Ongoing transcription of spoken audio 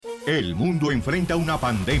El mundo enfrenta una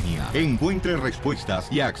pandemia. Encuentre respuestas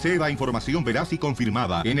y acceda a información veraz y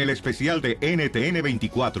confirmada en el especial de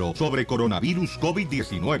NTN24 sobre coronavirus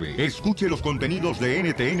COVID-19. Escuche los contenidos de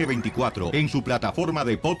NTN24 en su plataforma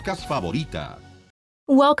de podcast favorita.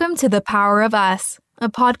 Welcome to The Power of Us, a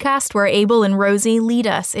podcast where Abel and Rosie lead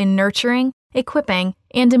us in nurturing, equipping,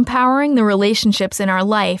 and empowering the relationships in our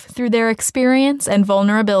life through their experience and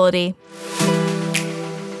vulnerability.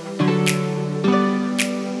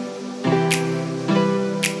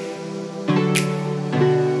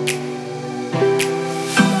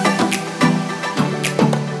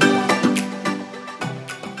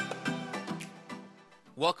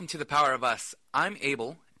 Welcome to The Power of Us. I'm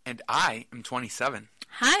Abel, and I am 27.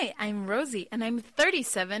 Hi, I'm Rosie, and I'm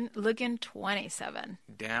 37, looking 27.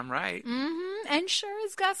 Damn right. And sure,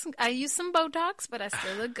 I use some Botox, but I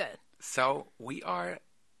still look good. So we are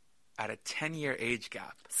at a 10-year age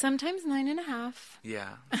gap. Sometimes 9.5.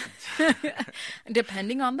 Yeah.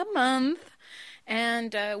 Depending on the month.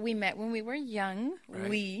 And we met when we were young.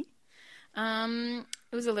 Right.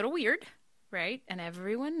 It was a little weird, right? And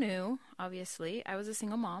everyone knew, obviously, I was a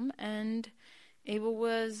single mom, and Abel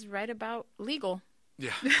was right about legal.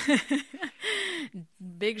 Yeah.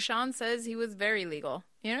 Big Sean says he was very legal.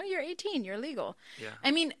 You know, you're 18, you're legal. Yeah. I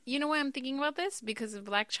mean, you know why I'm thinking about this? Because of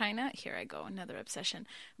Blac Chyna. Here I go, another obsession.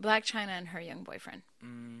 Blac Chyna and her young boyfriend.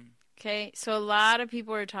 Okay, so a lot of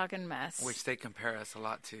people are talking mess. Which they compare us a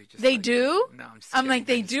lot to. Just they like, do? No, I'm just I'm kidding. like,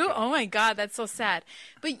 they I'm just do? kidding. Oh my God, that's so sad.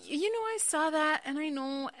 But you know, I saw that, and I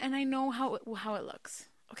know how it looks.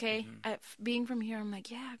 Okay, being from here, I'm like,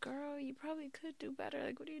 yeah, girl, you probably could do better.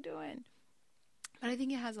 Like, what are you doing? But I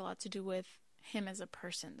think it has a lot to do with him as a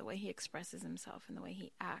person, the way he expresses himself and the way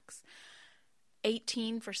he acts.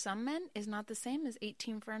 18 for some men is not the same as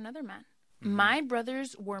 18 for another man. My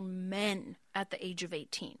brothers were men at the age of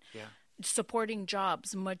 18. Yeah. Supporting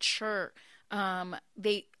jobs, mature. And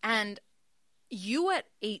you at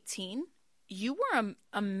 18, you were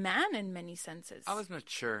a man in many senses. I was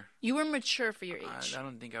mature. You were mature for your age. I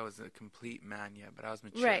don't think I was a complete man yet, but I was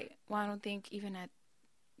mature. Right. Well, I don't think even at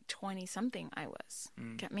 20-something I was.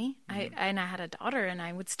 Get me? I had a daughter, and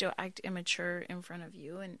I would still act immature in front of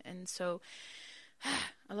you. And so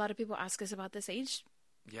a lot of people ask us about this age.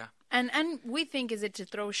 Yeah. And we think, is it to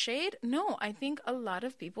throw shade? No, I think a lot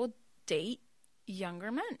of people date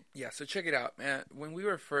younger men. Yeah, so check it out, man. When we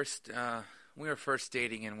were first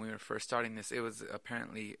dating and we were first starting this, it was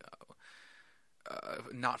apparently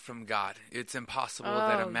not from God. It's impossible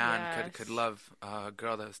that a man could love a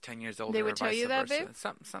girl that was 10 years older. They would tell you that, babe?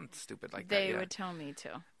 Something stupid like that. They Yeah. would tell me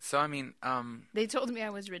too. So I mean, They told me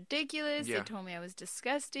I was ridiculous. Yeah. They told me I was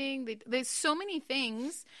disgusting. There's so many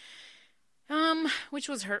things, which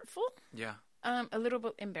was hurtful. yeah, A little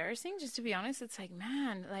bit embarrassing, just to be honest. It's like,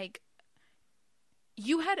 man, like,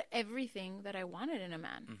 you had everything that I wanted in a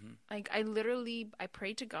man. Like, I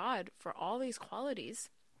prayed to God for all these qualities.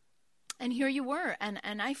 And here you were.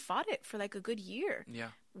 And I fought it for like a good year. yeah,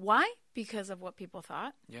 Why? Because of what people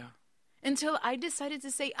thought. yeah, Until I decided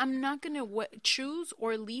to say, I'm not going to choose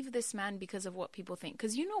or leave this man because of what people think.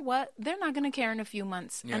 Because you know what? They're not going to care in a few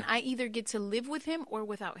months. Yeah. And I either get to live with him or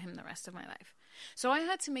without him the rest of my life. So I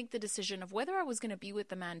had to make the decision of whether I was going to be with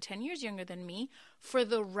the man 10 years younger than me for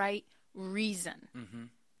the right reason.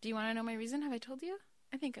 Do you want to know my reason? Have I told you?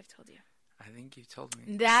 I think I've told you. I think you told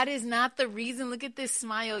me. That is not the reason. Look at this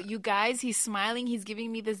smile. You guys, he's smiling. He's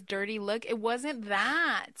giving me this dirty look. It wasn't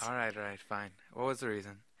that. All right, fine. What was the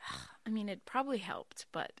reason? I mean, it probably helped,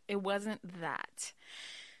 but it wasn't that.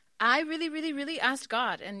 I really, really, really asked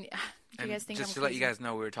God, and you guys think just I'm to let crazy? you guys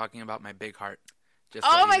know, we were talking about my big heart. Just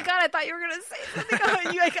Oh let my you know. God! I thought you were gonna say something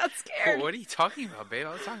about you. I got scared. What are you talking about, babe?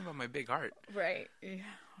 I was talking about my big heart. Right? Yeah.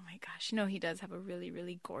 Oh my gosh! No, he does have a really,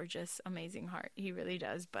 really gorgeous, amazing heart. He really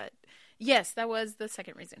does. But yes, that was the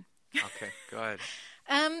second reason. Okay, go ahead.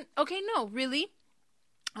 Okay, no, really.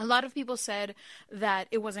 A lot of people said that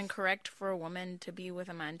it wasn't correct for a woman to be with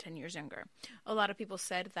a man 10 years younger. A lot of people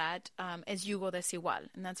said that es yugo desigual,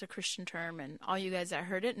 and that's a Christian term, and all you guys that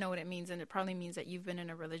heard it know what it means, and it probably means that you've been in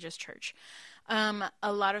a religious church.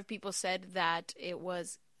 A lot of people said that it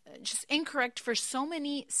was just incorrect for so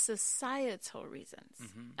many societal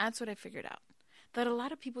reasons. That's what I figured out. That a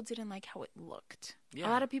lot of people didn't like how it looked. Yeah. A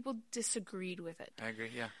lot of people disagreed with it. I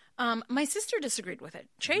agree, yeah. My sister disagreed with it,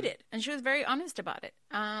 traded, and she was very honest about it.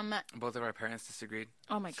 Both of our parents disagreed.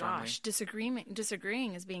 Oh my strongly. gosh,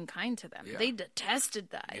 disagreeing is being kind to them. Yeah. They detested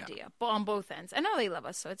the idea, but on both ends. I know they love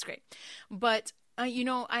us, so it's great. But you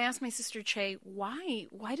know, I asked my sister Che,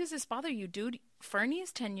 why does this bother you, dude? Fernie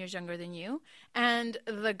is 10 years younger than you, and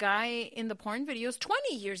the guy in the porn video is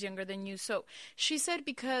 20 years younger than you. So she said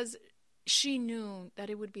because she knew that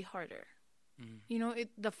it would be harder. You know,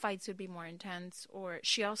 the fights would be more intense. Or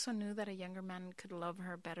she also knew that a younger man could love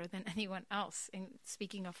her better than anyone else. And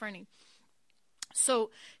speaking of Fernie.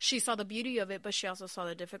 So she saw the beauty of it, but she also saw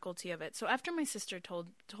the difficulty of it. So after my sister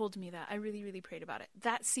told me that, I really, really prayed about it.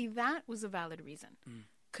 That was a valid reason.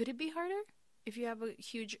 Could it be harder if you have a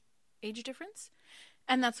huge age difference?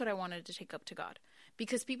 And that's what I wanted to take up to God.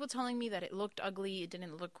 Because people telling me that it looked ugly, it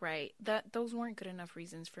didn't look right, those weren't good enough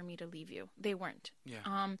reasons for me to leave you. They weren't.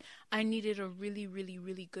 Yeah. I needed a really, really,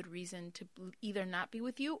 really good reason to either not be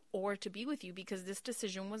with you or to be with you, because this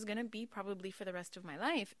decision was going to be probably for the rest of my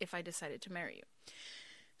life if I decided to marry you.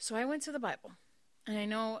 So I went to the Bible. And I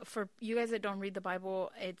know for you guys that don't read the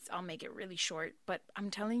Bible, I'll make it really short. But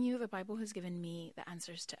I'm telling you, the Bible has given me the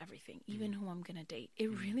answers to everything, even who I'm going to date.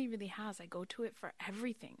 It really, really has. I go to it for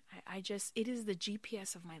everything. It is the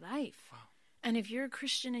GPS of my life. Wow. And if you're a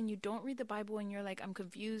Christian and you don't read the Bible and you're like, I'm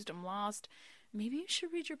confused, I'm lost, maybe you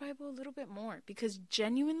should read your Bible a little bit more, because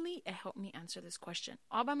genuinely it helped me answer this question.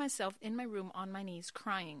 All by myself in my room on my knees,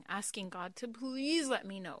 crying, asking God to please let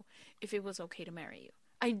me know if it was okay to marry you.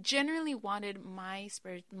 I genuinely wanted my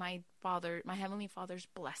Heavenly Father's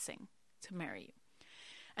blessing to marry you.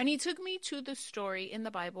 And he took me to the story in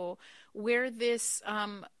the Bible where this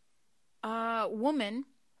woman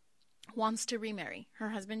wants to remarry. Her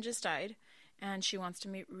husband just died, and she wants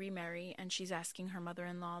to remarry, and she's asking her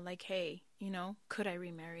mother-in-law, like, hey, could I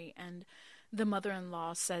remarry? And the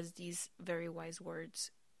mother-in-law says these very wise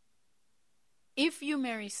words. If you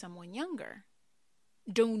marry someone younger,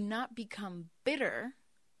 do not become bitter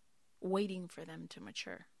waiting for them to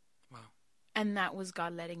mature. Wow. And that was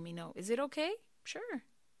God letting me know, is it okay? Sure.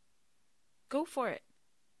 Go for it.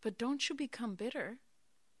 But don't you become bitter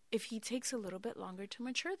if he takes a little bit longer to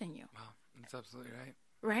mature than you. Wow, that's absolutely right.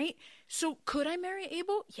 Right? So could I marry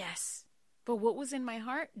Abel? Yes. But what was in my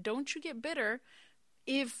heart? Don't you get bitter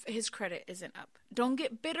if his credit isn't up. Don't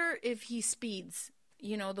get bitter if he speeds,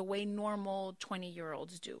 the way normal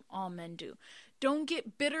 20-year-olds do. All men do. Don't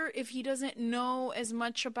get bitter if he doesn't know as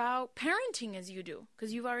much about parenting as you do,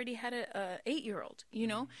 because you've already had a 8-year-old,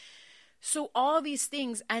 Mm-hmm. So all these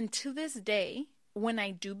things, and to this day, when I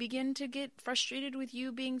do begin to get frustrated with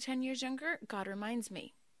you being 10 years younger, God reminds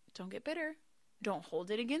me, don't get bitter. Don't hold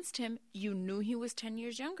it against him. You knew he was 10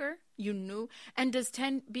 years younger. You knew. And does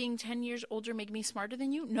being 10 years older make me smarter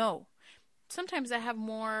than you? No. Sometimes I have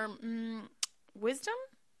more wisdom.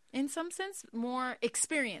 In some sense, more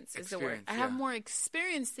experience is the word. I have more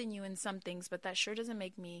experience than you in some things, but that sure doesn't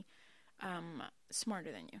make me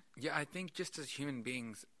smarter than you. Yeah, I think just as human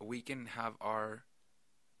beings, we can have our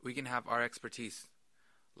expertise.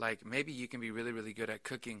 Like maybe you can be really, really good at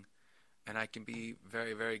cooking, and I can be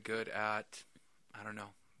very, very good at, I don't know,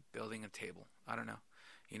 building a table. I don't know.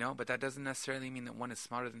 But that doesn't necessarily mean that one is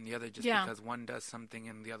smarter than the other just because one does something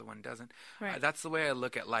and the other one doesn't. Right. That's the way I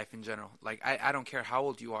look at life in general. Like, I don't care how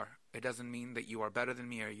old you are. It doesn't mean that you are better than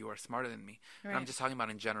me or you are smarter than me. Right. And I'm just talking about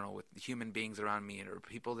in general with human beings around me or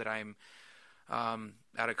people that I'm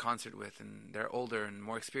at a concert with, and they're older and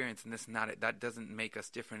more experienced and this and that. That doesn't make us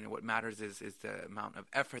different. And what matters is the amount of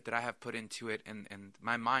effort that I have put into it and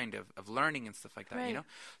my mind of learning and stuff like that, right.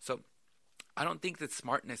 So I don't think that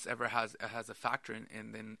smartness ever has a factor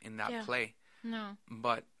in that play. No.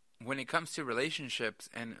 But when it comes to relationships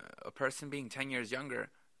and a person being 10 years younger,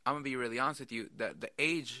 I'm going to be really honest with you. The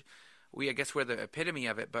age, I guess we're the epitome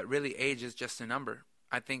of it, but really age is just a number.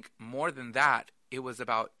 I think more than that, it was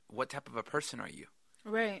about what type of a person are you?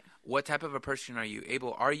 Right. What type of a person are you?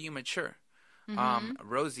 Abel, are you mature? Mm-hmm.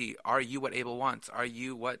 Rosie, are you what Abel wants? Are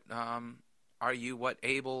you what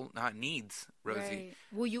Abel needs, Rosie?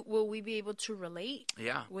 Right. Will we be able to relate?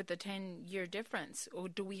 Yeah. With the 10-year difference, or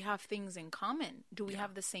do we have things in common? Do we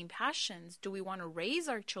have the same passions? Do we want to raise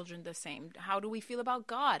our children the same? How do we feel about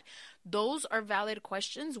God? Those are valid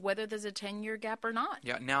questions, whether there's a 10-year gap or not.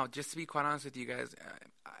 Yeah. Now, just to be quite honest with you guys,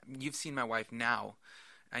 you've seen my wife now,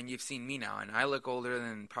 and you've seen me now, and I look older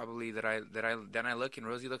than probably than I look, and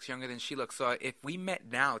Rosie looks younger than she looks. So if we met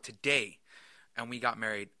now today, and we got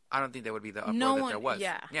married, I don't think there would be the uproar that there was.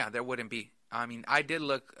 Yeah, there wouldn't be. I mean, I did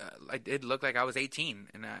look like I was 18,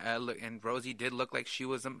 and Rosie did look like she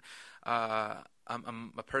was a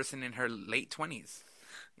person in her late 20s,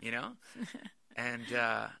 and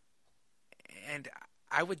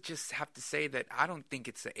I would just have to say that I don't think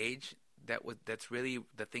it's the age that's really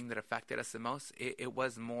the thing that affected us the most. It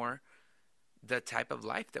was more the type of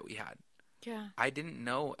life that we had. Yeah, I didn't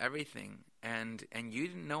know everything, and you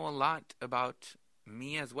didn't know a lot about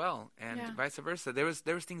me as well, and vice versa. There was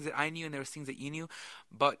things that I knew and there was things that you knew,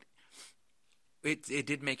 but it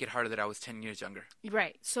did make it harder that I was 10 years younger.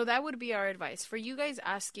 Right. So that would be our advice for you guys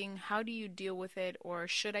asking, how do you deal with it? Or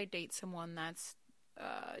should I date someone that's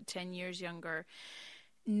 10 years younger?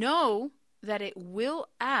 Know that it will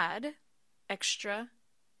add extra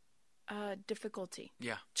difficulty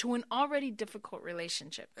to an already difficult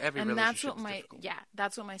relationship. That's what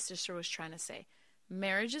my sister was trying to say.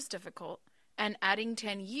 Marriage is difficult, and adding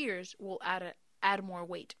 10 years will add more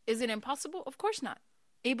weight. Is it impossible? Of course not.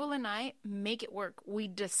 Abel and I make it work. We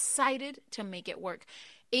decided to make it work.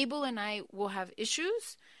 Abel and I will have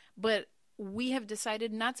issues, but we have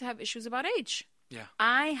decided not to have issues about age. Yeah.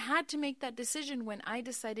 I had to make that decision when I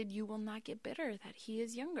decided you will not get bitter that he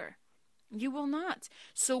is younger. You will not.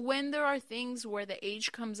 So when there are things where the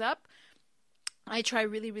age comes up, I try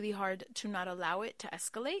really, really hard to not allow it to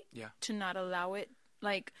escalate. Yeah. To not allow it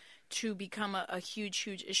to become a huge,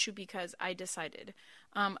 huge issue because I decided.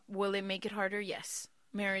 Will it make it harder? Yes.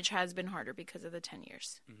 Marriage has been harder because of the 10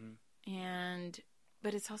 years. Mm-hmm.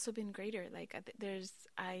 But it's also been greater.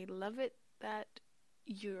 I love it that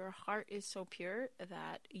your heart is so pure,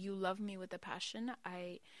 that you love me with a passion.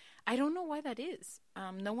 I don't know why that is.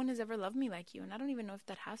 No one has ever loved me like you, and I don't even know if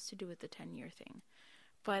that has to do with the 10-year thing.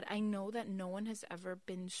 But I know that no one has ever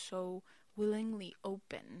been so willingly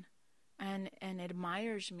open and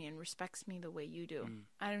admires me and respects me the way you do.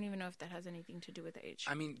 I don't even know if that has anything to do with age.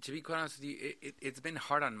 I mean, to be quite honest with you, it's been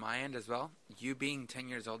hard on my end as well. You being 10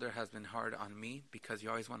 years older has been hard on me because you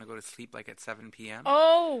always want to go to sleep at 7 p.m.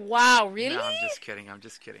 Oh, wow. Really? No, I'm just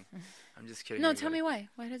kidding. No, tell me why.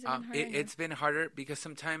 Why has it been hard? It's been harder because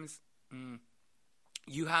sometimes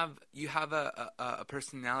you have a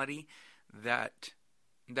personality that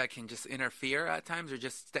can just interfere at times or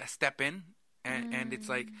just step in. And it's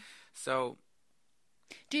like... So,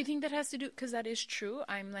 do you think that has to do, because that is true,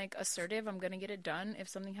 I'm assertive, I'm going to get it done. If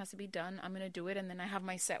something has to be done, I'm going to do it, and then I have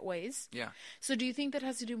my set ways. Yeah. So do you think that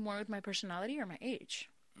has to do more with my personality or my age?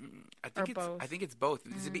 I think it's both.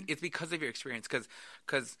 It's because of your experience,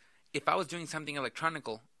 because if I was doing something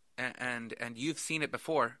electronical and you've seen it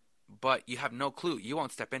before, but you have no clue, you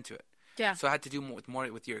won't step into it. Yeah. So I had to do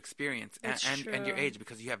more with your experience and your age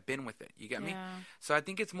because you have been with it. You get me? So I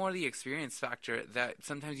think it's more the experience factor that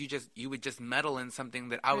sometimes you would just meddle in something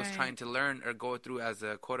that I was trying to learn or go through as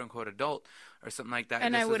a quote unquote adult or something like that.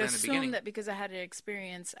 And I would assume that because I had an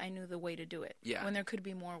experience, I knew the way to do it. Yeah. When there could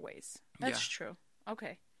be more ways. That's true.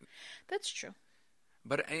 Okay. That's true.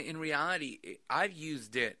 But in reality, I've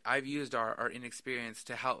used our inexperience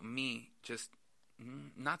to help me just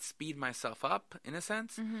not speed myself up in a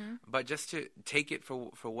sense, but just to take it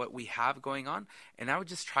for what we have going on. And I would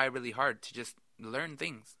just try really hard to just learn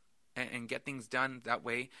things and get things done that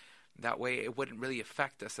way it wouldn't really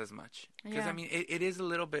affect us as much. Because I mean, it is a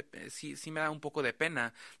little bit, sí me da un poco de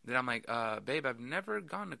pena that I'm like, babe, I've never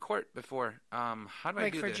gone to court before. How do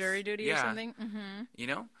I do this? Like for jury duty or something? Mm-hmm. You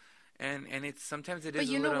know? And it's sometimes it is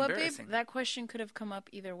a little embarrassing. But you know what, babe? That question could have come up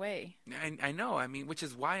either way. I know. I mean, which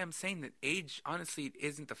is why I'm saying that age, honestly,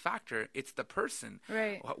 isn't the factor. It's the person.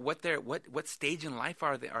 Right. What stage in life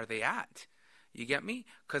are they at? You get me?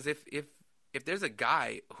 Because if there's a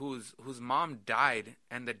guy whose mom died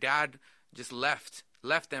and the dad just left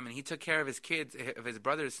them and he took care of his kids, of his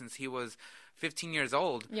brothers since he was 15 years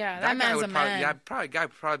old. Yeah, that man's a man. Yeah, guy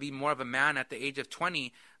would probably be more of a man at the age of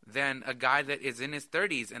 20 than a guy that is in his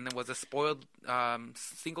 30s and then was a spoiled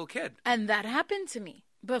single kid. And that happened to me.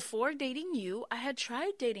 Before dating you, I had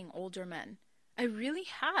tried dating older men. I really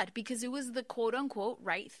had, because it was the quote-unquote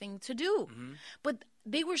right thing to do. Mm-hmm. But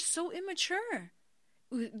they were so immature.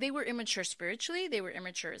 They were immature spiritually. They were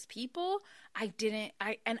immature as people. I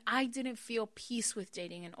didn't feel peace with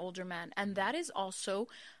dating an older man. And that is also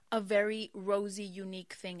a very rosy,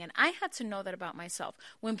 unique thing. And I had to know that about myself.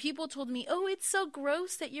 When people told me, oh, it's so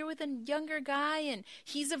gross that you're with a younger guy and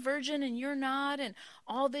he's a virgin and you're not and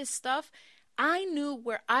all this stuff, I knew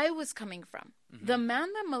where I was coming from. Mm-hmm. The man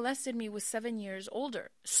that molested me was 7 years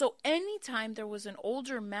older. So anytime there was an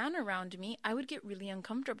older man around me, I would get really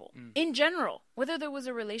uncomfortable. In general, whether there was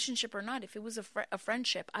a relationship or not, if it was a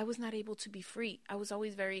friendship, I was not able to be free. I was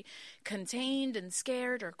always very contained and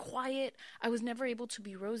scared or quiet. I was never able to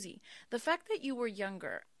be rosy. The fact that you were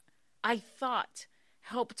younger, I thought,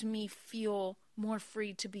 helped me feel more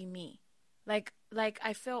free to be me. Like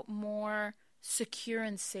I felt more secure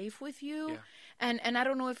and safe with you. Yeah. And I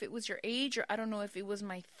don't know if it was your age, or I don't know if it was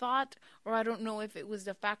my thought, or I don't know if it was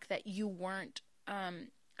the fact that you weren't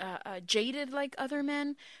jaded like other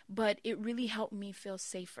men, but it really helped me feel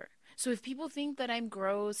safer. So if people think that I'm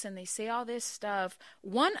gross and they say all this stuff,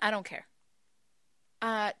 one, I don't care.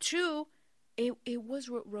 Two, it was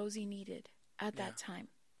what Rosie needed at that time.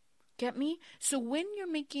 Get me? So when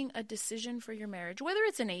you're making a decision for your marriage, whether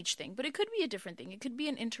it's an age thing, but it could be a different thing. It could be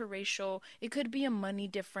an interracial. It could be a money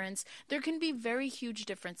difference. There can be very huge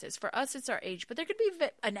differences. For us, it's our age, but there could be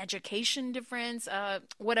an education difference,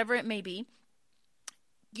 whatever it may be.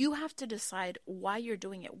 You have to decide why you're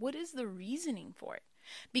doing it. What is the reasoning for it?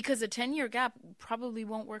 Because a 10-year gap probably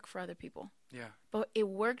won't work for other people. Yeah. But it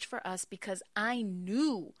worked for us because I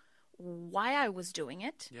knew why I was doing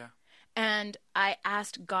it. Yeah. And I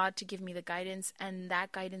asked God to give me the guidance, and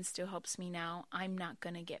that guidance still helps me now. I'm not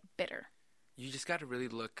going to get bitter. You just got to really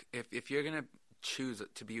look. If you're going to choose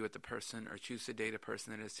to be with a person or choose to date a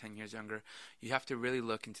person that is 10 years younger, you have to really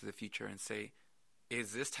look into the future and say,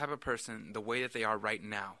 is this type of person, the way that they are right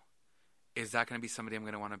now, is that going to be somebody I'm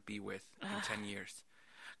going to want to be with in 10 years?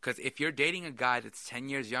 Because if you're dating a guy that's 10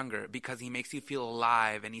 years younger because he makes you feel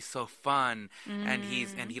alive and he's so fun and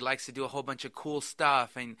he likes to do a whole bunch of cool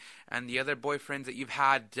stuff and the other boyfriends that you've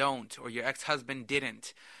had don't, or your ex-husband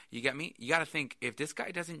didn't, you get me? You got to think, if this guy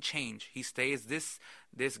doesn't change, he stays this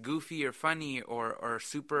goofy or funny or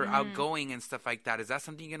super outgoing and stuff like that, is that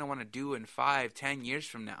something you're going to want to do in 5-10 years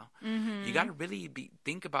from now? You got to really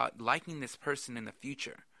think about liking this person in the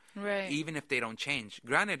future. Right. Even if they don't change.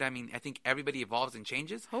 Granted, I mean, I think everybody evolves and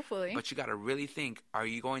changes. Hopefully. But you got to really think, are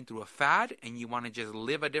you going through a fad and you want to just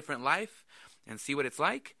live a different life and see what it's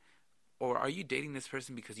like? Or are you dating this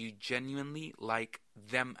person because you genuinely like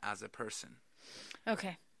them as a person?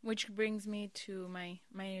 Okay. Which brings me to my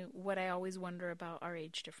what I always wonder about our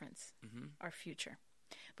age difference, our future.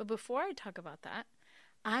 But before I talk about that,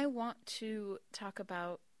 I want to talk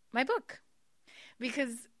about my book.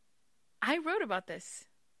 Because I wrote about this.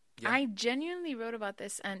 Yeah. I genuinely wrote about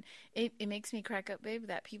this, and it makes me crack up, babe,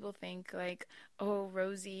 that people think like, oh,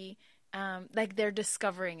 Rosie, like they're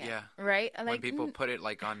discovering it, right? Like, when people put it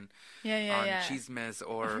like on Chismes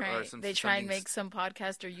or something. They try and make some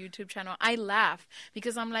podcast or YouTube channel. I laugh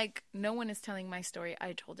because I'm like, no one is telling my story.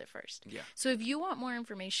 I told it first. Yeah. So if you want more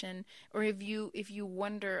information, or if you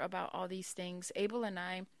wonder about all these things, Abel and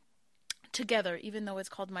I, together, even though it's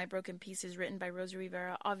called My Broken Pieces, written by Rosie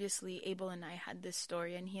Rivera, obviously Abel and I had this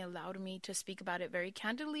story, and he allowed me to speak about it very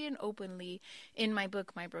candidly and openly in my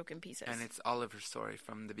book, My Broken Pieces. And it's all of her story,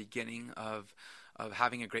 from the beginning of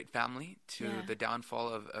having a great family to the downfall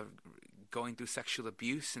of going through sexual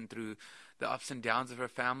abuse and through the ups and downs of her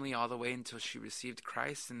family, all the way until she received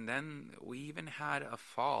Christ. And then we even had a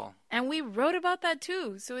fall. And we wrote about that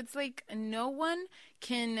too. So it's like no one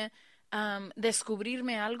can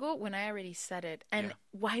descubrirme algo when I already said it. And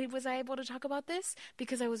why was I able to talk about this?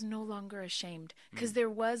 Because I was no longer ashamed. Because there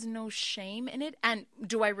was no shame in it. And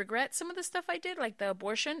do I regret some of the stuff I did, like the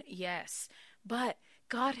abortion? Yes. But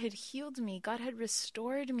God had healed me. God had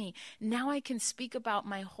restored me. Now I can speak about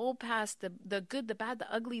my whole past, the good, the bad,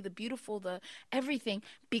 the ugly, the beautiful, the everything,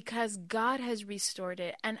 because God has restored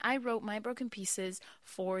it. And I wrote My Broken Pieces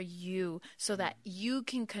for you so that you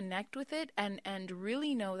can connect with it and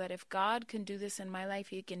really know that if God can do this in my life,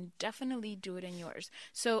 He can definitely do it in yours.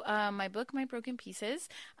 So my book, My Broken Pieces,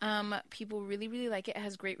 people really, really like it. It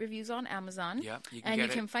has great reviews on Amazon. Yeah, you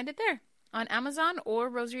can find it there. On Amazon or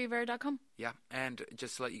rosierivera.com. Yeah, and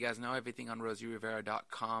just to let you guys know, everything on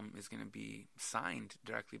rosierivera.com is going to be signed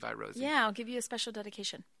directly by Rosie. Yeah, I'll give you a special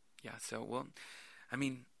dedication. Yeah, so, well, I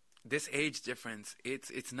mean, this age difference,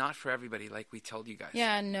 it's not for everybody, like we told you guys.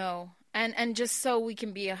 Yeah, no. And just so we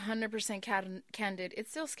can be 100% candid, it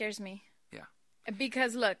still scares me. Yeah.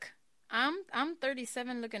 Because, look, I'm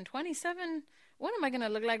 37 looking 27. What am I going to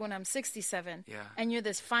look like when I'm 67? Yeah. And you're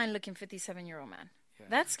this fine-looking 57-year-old man. Yeah.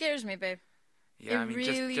 That scares me, babe. Yeah, I mean,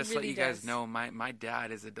 really, just really let you guys know, my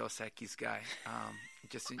dad is a Dos Equis guy.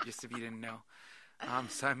 Just if you didn't know.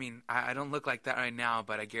 So I mean, I don't look like that right now,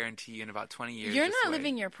 but I guarantee you, in about 20 years, you're not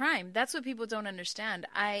living your prime. That's what people don't understand.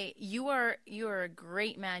 You are a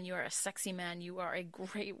great man. You are a sexy man. You are a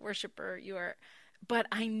great worshiper. But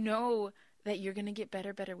I know that you're going to get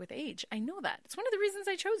better with age. I know that. It's one of the reasons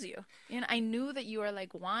I chose you. And I knew that you are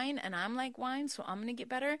like wine and I'm like wine, so I'm going to get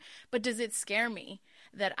better. But does it scare me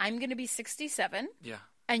that I'm going to be 67? Yeah.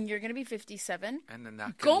 And you're going to be 57? And then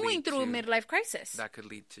that could going through a midlife crisis. That could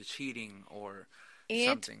lead to cheating or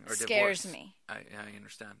something, or divorce. It scares me. I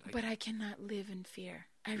understand. But I cannot live in fear.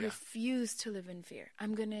 I refuse to live in fear.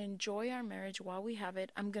 I'm going to enjoy our marriage while we have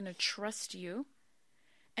it. I'm going to trust you.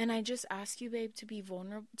 And I just ask you, babe, to be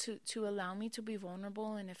vulnerable, to allow me to be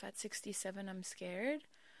vulnerable. And if at 67 I'm scared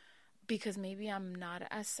because maybe I'm not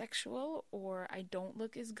as sexual or I don't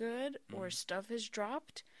look as good or stuff has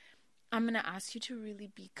dropped, I'm going to ask you to really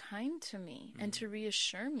be kind to me and to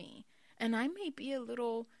reassure me. And I may be a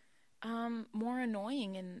little more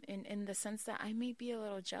annoying in the sense that I may be a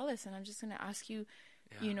little jealous. And I'm just going to ask you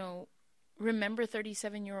you know, remember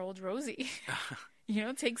 37-year-old Rosie. You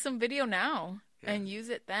know, take some video now and use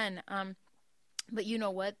it then. But you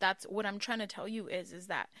know what? That's what I'm trying to tell you is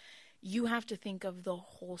that you have to think of the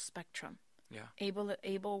whole spectrum. Yeah.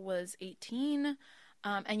 Abel was 18.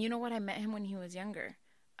 And you know what? I met him when he was younger.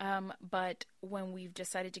 But when we've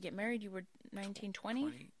decided to get married, you were 19,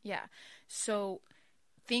 20? Yeah. So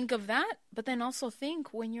think of that, but then also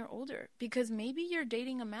think when you're older. Because maybe you're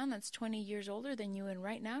dating a man that's 20 years older than you, and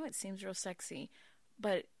right now it seems real sexy.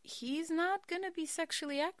 But he's not going to be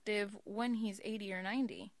sexually active when he's 80 or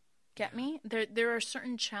 90. Get me? There are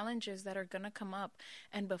certain challenges that are going to come up.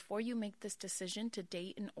 And before you make this decision to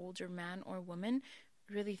date an older man or woman,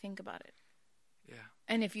 really think about it. Yeah.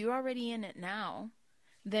 And if you're already in it now,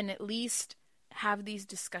 then at least have these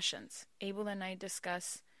discussions. Abel and I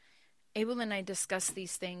discuss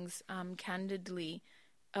these things candidly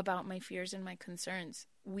about my fears and my concerns.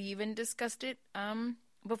 We even discussed it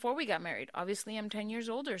before we got married. Obviously, I'm 10 years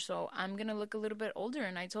older, so I'm going to look a little bit older.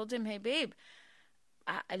 And I told him, hey, babe,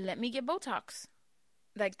 let me get Botox.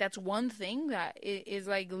 Like, that's one thing that is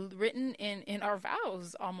like written in our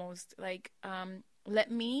vows almost. Like,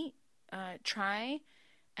 let me try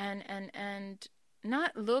and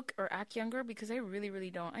not look or act younger, because I really,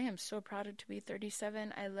 really don't. I am so proud to be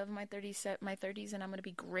 37. I love my 30s, and I'm going to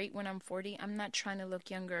be great when I'm 40. I'm not trying to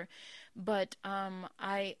look younger, but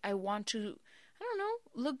I want to, I don't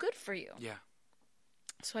know, look good for you. Yeah.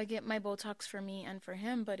 So I get my Botox for me and for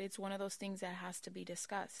him, but it's one of those things that has to be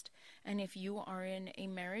discussed. And if you are in a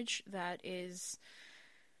marriage that is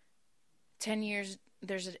 10 years,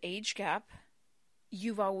 there's an age gap,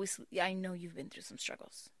 I know you've been through some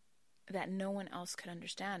struggles that no one else could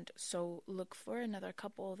understand. So look for another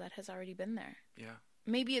couple that has already been there. Yeah.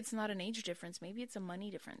 Maybe it's not an age difference. Maybe it's a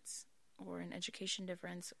money difference or an education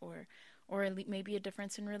difference or maybe a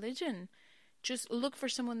difference in religion. Just look for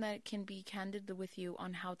someone that can be candid with you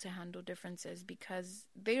on how to handle differences, because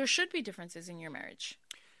there should be differences in your marriage.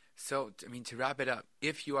 So, I mean, to wrap it up,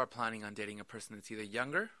 if you are planning on dating a person that's either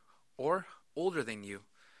younger or older than you,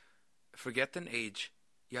 forget the age.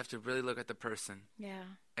 You have to really look at the person. Yeah.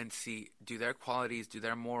 And see, do their qualities, do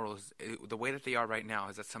their morals, the way that they are right now,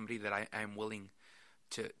 is that somebody that I am willing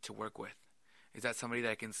to work with? Is that somebody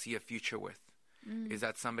that I can see a future with? Is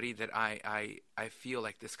that somebody that I feel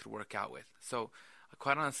like this could work out with? So,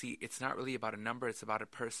 quite honestly, it's not really about a number. It's about a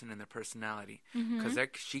person and their personality. Because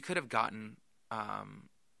she could have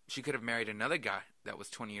married another guy that was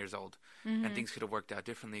 20 years old, and things could have worked out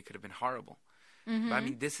differently. It could have been horrible. But, I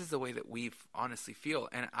mean, this is the way that we honestly feel.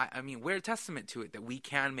 And, I mean, we're a testament to it, that we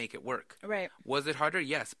can make it work. Right. Was it harder?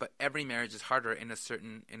 Yes. But every marriage is harder in a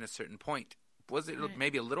certain point. Was it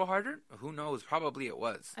maybe a little harder? Who knows? Probably it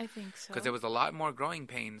was. I think so. Because there was a lot more growing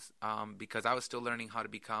pains because I was still learning how to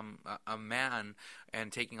become a man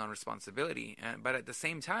and taking on responsibility. But at the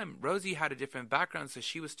same time, Rosie had a different background, so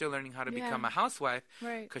she was still learning how to become a housewife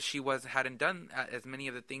because she hadn't done as many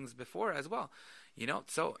of the things before as well. You know,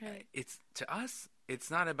 so it's, to us, it's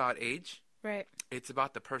not about age. Right. It's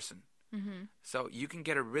about the person. So you can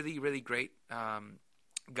get a really, really great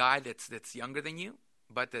guy that's younger than you,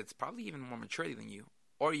 but that's probably even more mature than you.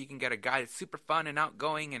 Or you can get a guy that's super fun and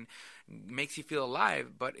outgoing and makes you feel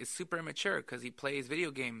alive, but is super immature because he plays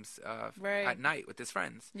video games at night with his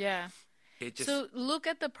friends. Yeah. So look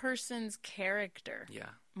at the person's character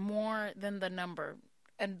more than the number.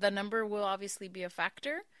 And the number will obviously be a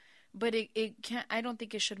factor, but it can't. I don't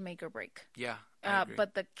think it should make or break. Yeah, I agree.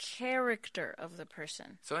 But the character of the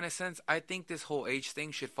person. So in a sense, I think this whole age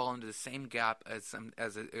thing should fall into the same gap as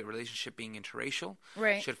a relationship being interracial.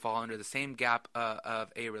 Right. Should fall under the same gap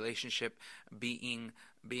of a relationship being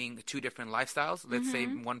two different lifestyles. Let's say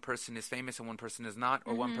one person is famous and one person is not,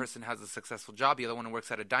 or one person has a successful job, the other one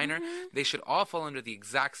works at a diner. They should all fall under the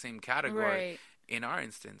exact same category in our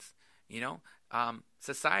instance. You know,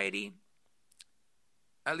 society,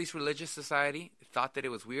 at least religious society, thought that it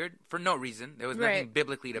was weird for no reason. There was nothing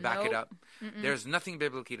biblically to back it up. There's nothing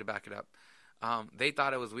biblically to back it up. They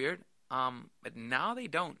thought it was weird, but now they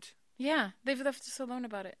don't. Yeah, they've left us alone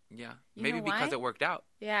about it. Yeah, maybe because it worked out.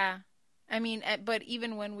 Yeah. I mean, but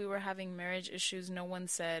even when we were having marriage issues, no one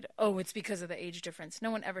said, oh, it's because of the age difference. No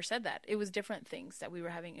one ever said that. It was different things that we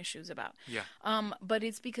were having issues about. Yeah. But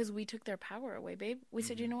it's because we took their power away, babe. We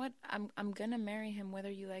said, you know what? I'm going to marry him whether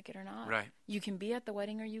you like it or not. Right. You can be at the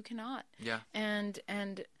wedding or you cannot. Yeah. And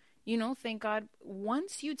you know, thank God,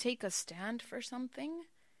 once you take a stand for something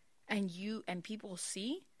and people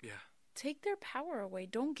see, take their power away.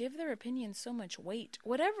 Don't give their opinion so much weight.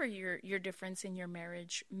 Whatever your difference in your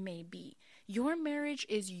marriage may be, your marriage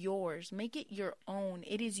is yours. Make it your own.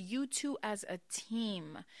 It is you two as a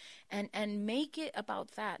team, and make it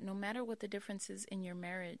about that. No matter what the differences in your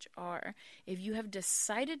marriage are, if you have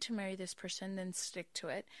decided to marry this person, then stick to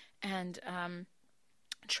it and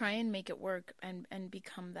try and make it work and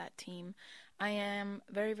become that team. I am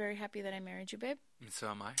very, very happy that I married you, babe. And so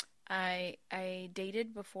am I. I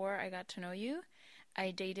dated before I got to know you.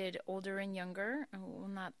 I dated older and younger. Well,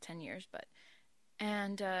 not 10 years, but...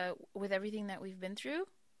 And with everything that we've been through,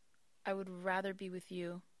 I would rather be with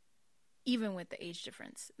you, even with the age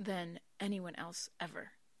difference, than anyone else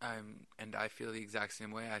ever. And I feel the exact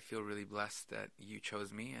same way. I feel really blessed that you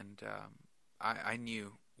chose me, and I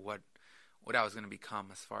knew what I was going to become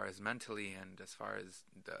as far as mentally and as far as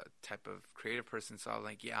the type of creative person. So I was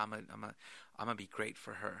like, yeah, I'm gonna be great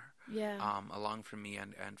for her. Yeah. Along for me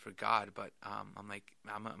and for God. But I'm like,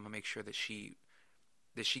 I'm gonna make sure that she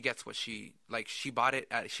gets what she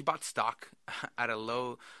bought stock at a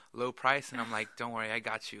low price, and I'm like, don't worry, I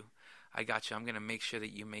got you. I'm gonna make sure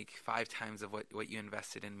that you make 5 times of what you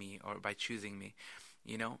invested in me or by choosing me,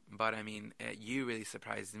 you know. But I mean, you really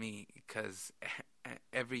surprised me because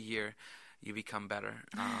every year you become better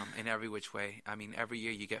in every which way. I mean, every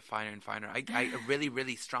year you get finer and finer. I really,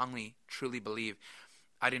 really strongly, truly believe.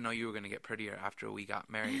 I didn't know you were going to get prettier after we got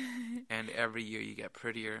married. And every year you get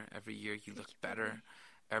prettier. Every year you look better.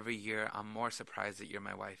 Every year I'm more surprised that you're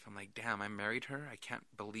my wife. I'm like, damn, I married her? I can't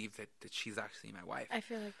believe that she's actually my wife. I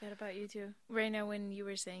feel like that about you too. Right now, when you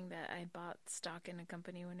were saying that I bought stock in a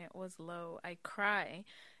company when it was low, I cry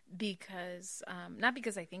because, not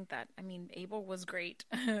because I think that. I mean, Abel was great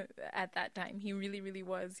at that time. He really, really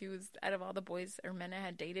was. He was, out of all the boys or men I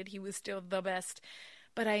had dated, he was still the best.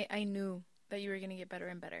 But I knew that you were going to get better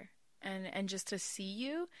and better. And just to see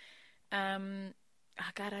you, God,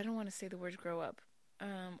 I don't want to say the words grow up.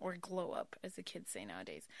 Or glow up, as the kids say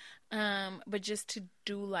nowadays. But just to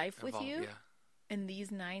do life with you in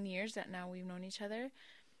these 9 years that now we've known each other,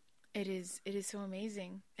 it is so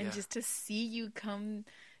amazing. And just to see you come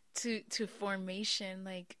to formation,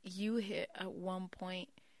 like you hit at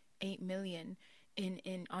 1.8 million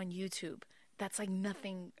on YouTube. That's like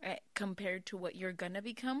nothing compared to what you're gonna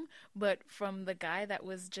become. But from the guy that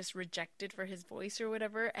was just rejected for his voice or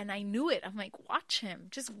whatever, and I knew it. I'm like, watch him.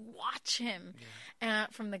 Just watch him. Yeah.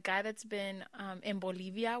 From the guy that's been in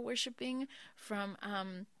Bolivia worshiping, from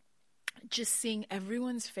just seeing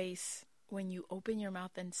everyone's face when you open your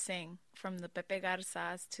mouth and sing, from the Pepe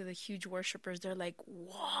Garzas to the huge worshipers, they're like,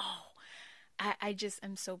 whoa. I just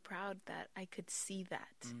am so proud that I could see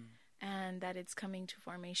that. And that it's coming to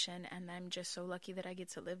formation, and I'm just so lucky that I get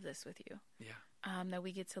to live this with you. Yeah. That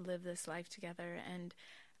we get to live this life together, and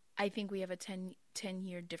I think we have a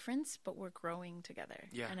 10-year difference, but we're growing together.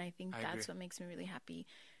 Yeah, and I think that's what makes me really happy.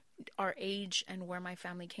 Our age and where my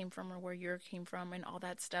family came from or where yours came from and all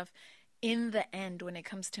that stuff, in the end, when it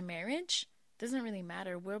comes to marriage, doesn't really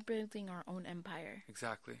matter. We're building our own empire.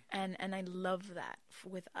 Exactly. And I love that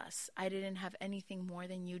with us. I didn't have anything more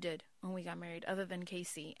than you did when we got married, other than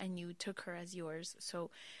Casey, and you took her as yours.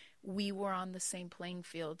 So we were on the same playing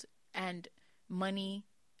field, and money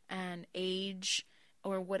and age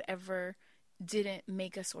or whatever didn't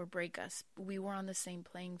make us or break us. We were on the same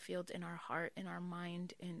playing field in our heart, in our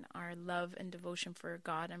mind, in our love and devotion for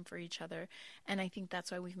God and for each other. And I think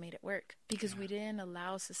that's why we've made it work, because we didn't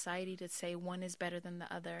allow society to say one is better than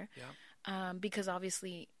the other. Yeah. Because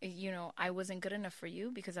obviously, you know, I wasn't good enough for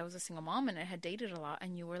you because I was a single mom and I had dated a lot,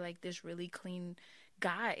 and you were like this really clean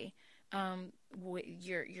guy.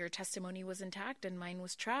 Your testimony was intact and mine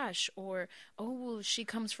was trash. Or, oh, well, she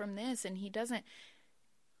comes from this and he doesn't.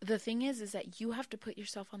 The thing is that you have to put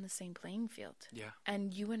yourself on the same playing field. Yeah.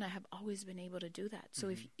 And you and I have always been able to do that.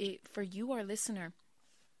 So for you, our listener,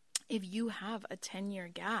 if you have a 10-year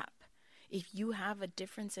gap, if you have a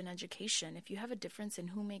difference in education, if you have a difference in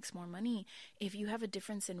who makes more money, if you have a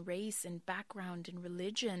difference in race and background and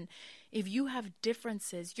religion, if you have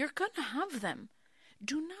differences, you're going to have them.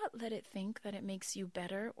 Do not let it think that it makes you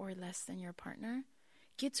better or less than your partner.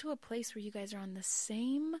 Get to a place where you guys are on the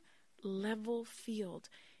same level field.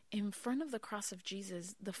 In front of the cross of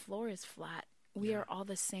Jesus, the floor is flat. We are all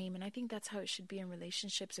the same. And I think that's how it should be in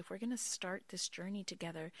relationships. If we're going to start this journey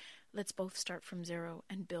together, let's both start from zero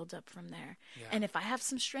and build up from there. Yeah. And if I have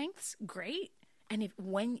some strengths, great. And if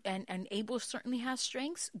and Abel certainly has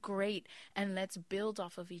strengths, great. And let's build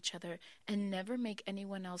off of each other and never make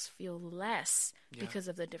anyone else feel less because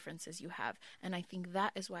of the differences you have. And I think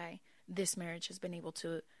that is why this marriage has been able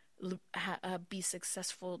to be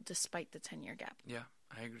successful despite the 10-year gap. Yeah,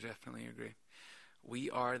 I definitely agree. We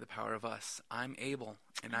are the power of us. I'm Abel,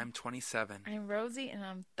 and I'm 27. I'm Rosie, and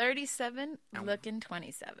I'm 37, looking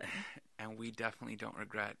 27. And we definitely don't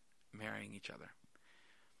regret marrying each other.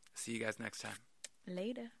 See you guys next time.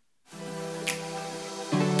 Later.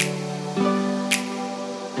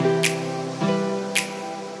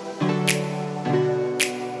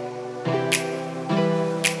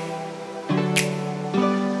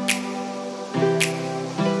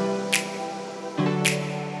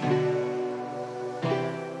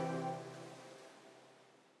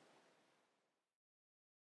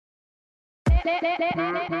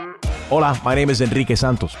 Hola, my name is Enrique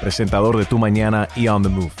Santos, presentador de Tu Mañana y On The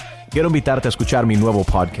Move. Quiero invitarte a escuchar mi nuevo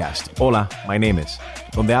podcast, Hola, my name is,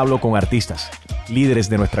 donde hablo con artistas, líderes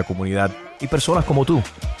de nuestra comunidad y personas como tú.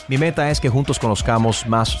 Mi meta es que juntos conozcamos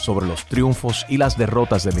más sobre los triunfos y las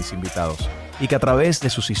derrotas de mis invitados y que a través de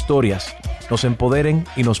sus historias nos empoderen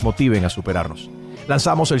y nos motiven a superarnos.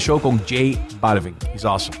 Lanzamos el show con J Balvin, he's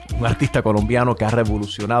awesome, un artista colombiano que ha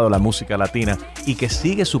revolucionado la música latina y que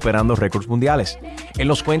sigue superando récords mundiales. Él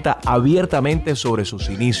nos cuenta abiertamente sobre sus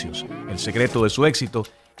inicios, el secreto de su éxito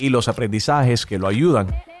y los aprendizajes que lo ayudan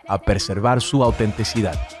a preservar su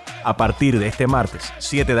autenticidad. A partir de este martes,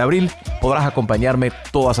 7 de abril, podrás acompañarme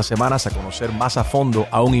todas las semanas a conocer más a fondo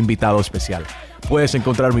a un invitado especial. Puedes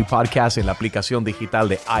encontrar mi podcast en la aplicación digital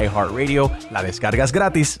de iHeartRadio, la descargas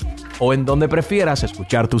gratis, o en donde prefieras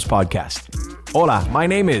escuchar tus podcasts. Hola, my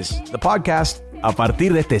name is The Podcast, a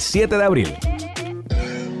partir de este 7 de abril.